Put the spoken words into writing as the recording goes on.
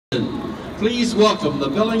Please welcome the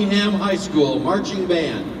Bellingham High School Marching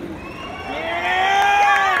Band.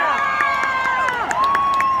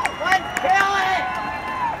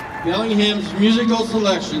 Bellingham's musical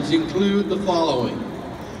selections include the following: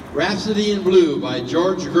 Rhapsody in Blue by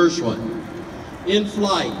George Gershwin, In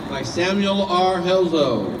Flight by Samuel R.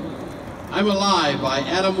 Helzo, I'm Alive by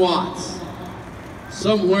Adam Watts,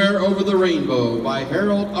 Somewhere Over the Rainbow by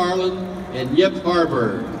Harold Arlen and Yip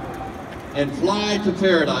Harburg, and Fly to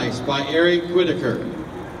Paradise by Eric Whitaker.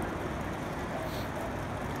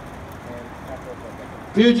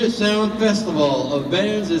 Puget Sound Festival of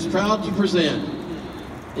Bands is proud to present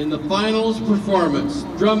in the finals performance,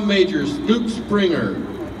 drum majors Luke Springer,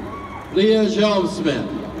 Leah Jelmsmith,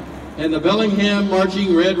 and the Bellingham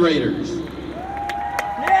Marching Red Raiders.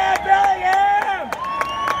 Yeah, Bellingham!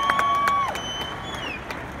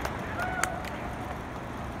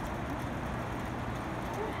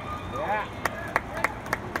 Yeah.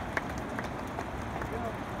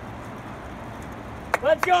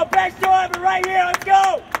 Let's go, best driver right here, let's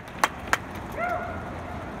go!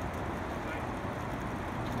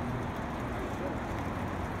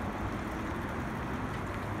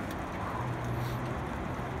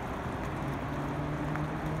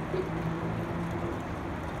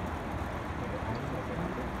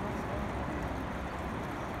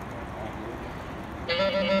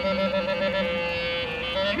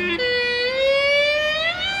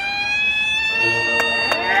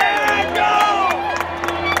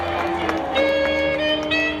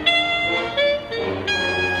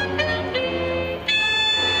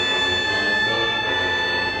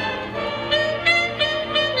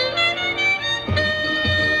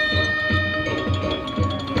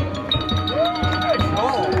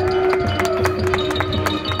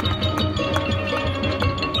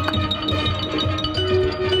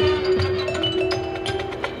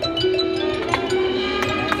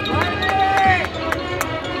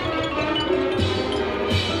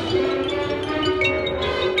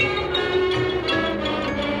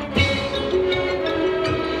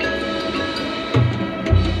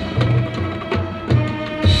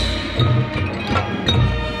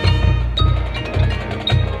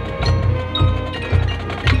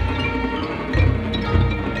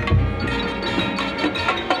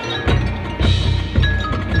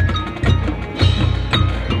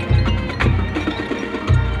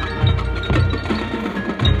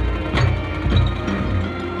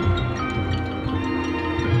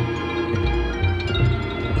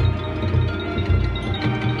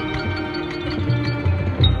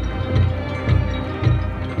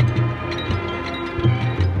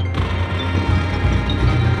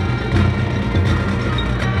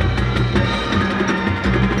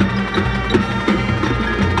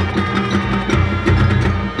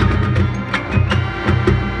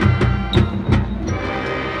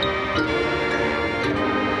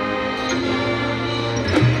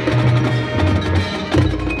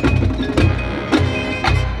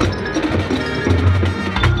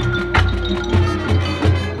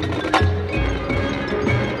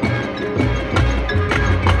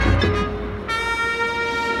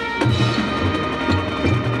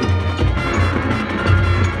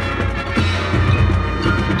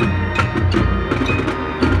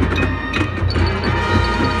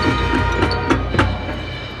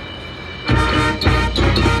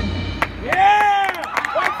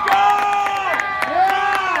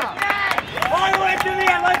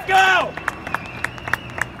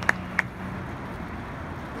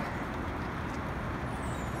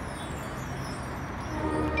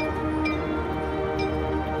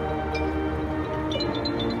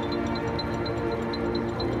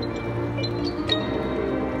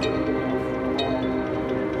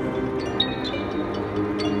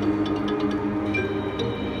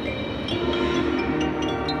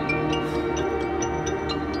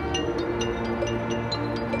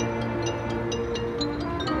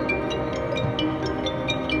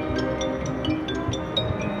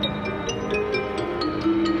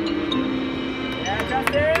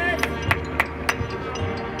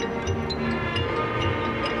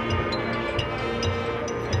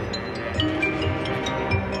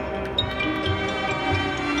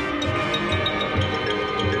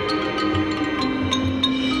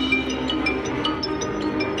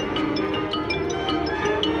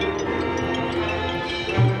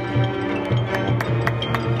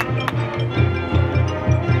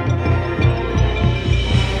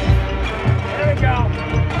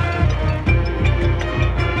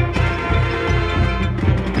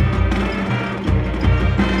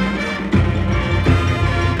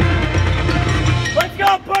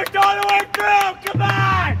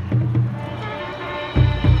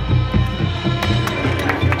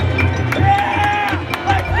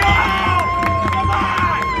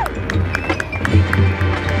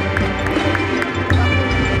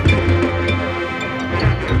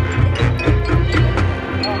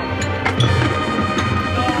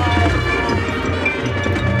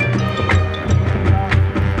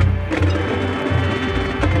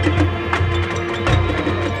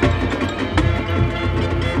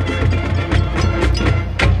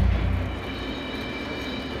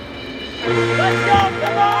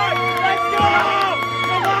 Come on! Let's go!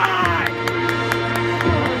 Come on!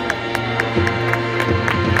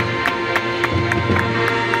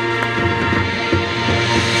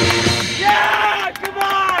 Yeah! Come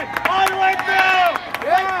on! All the way through!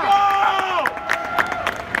 Let's go!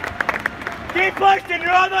 Keep pushing,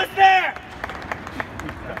 you're almost there!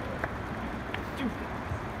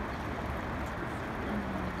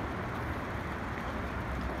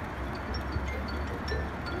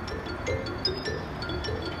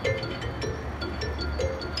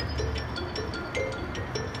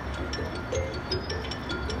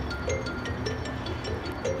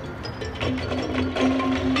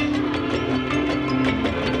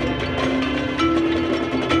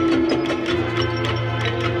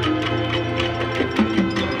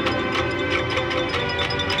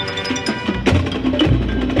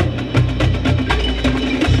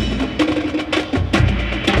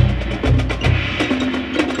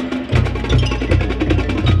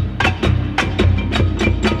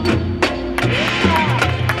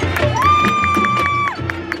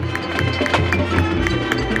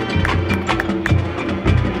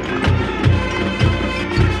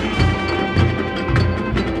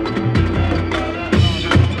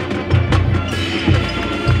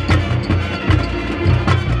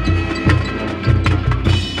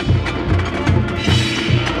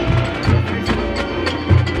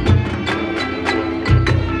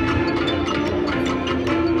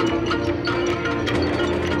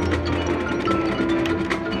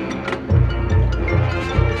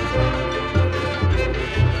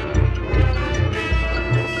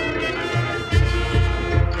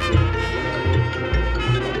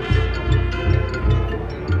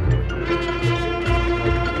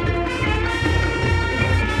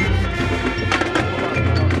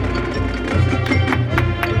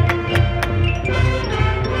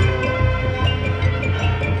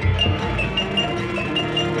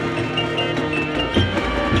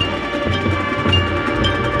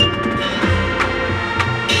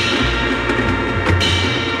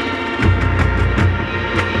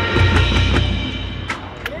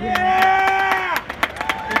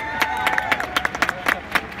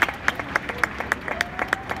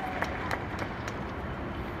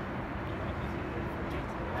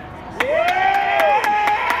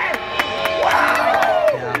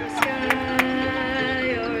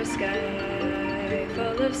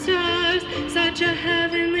 Such a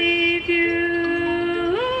heavenly view.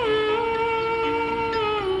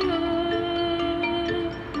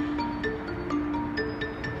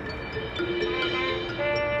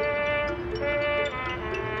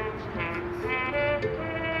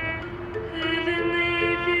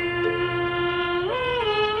 Heavenly view.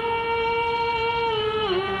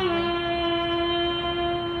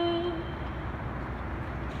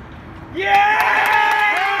 Yeah!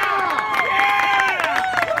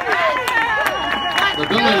 The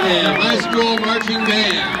Bellingham High School Marching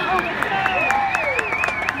Band.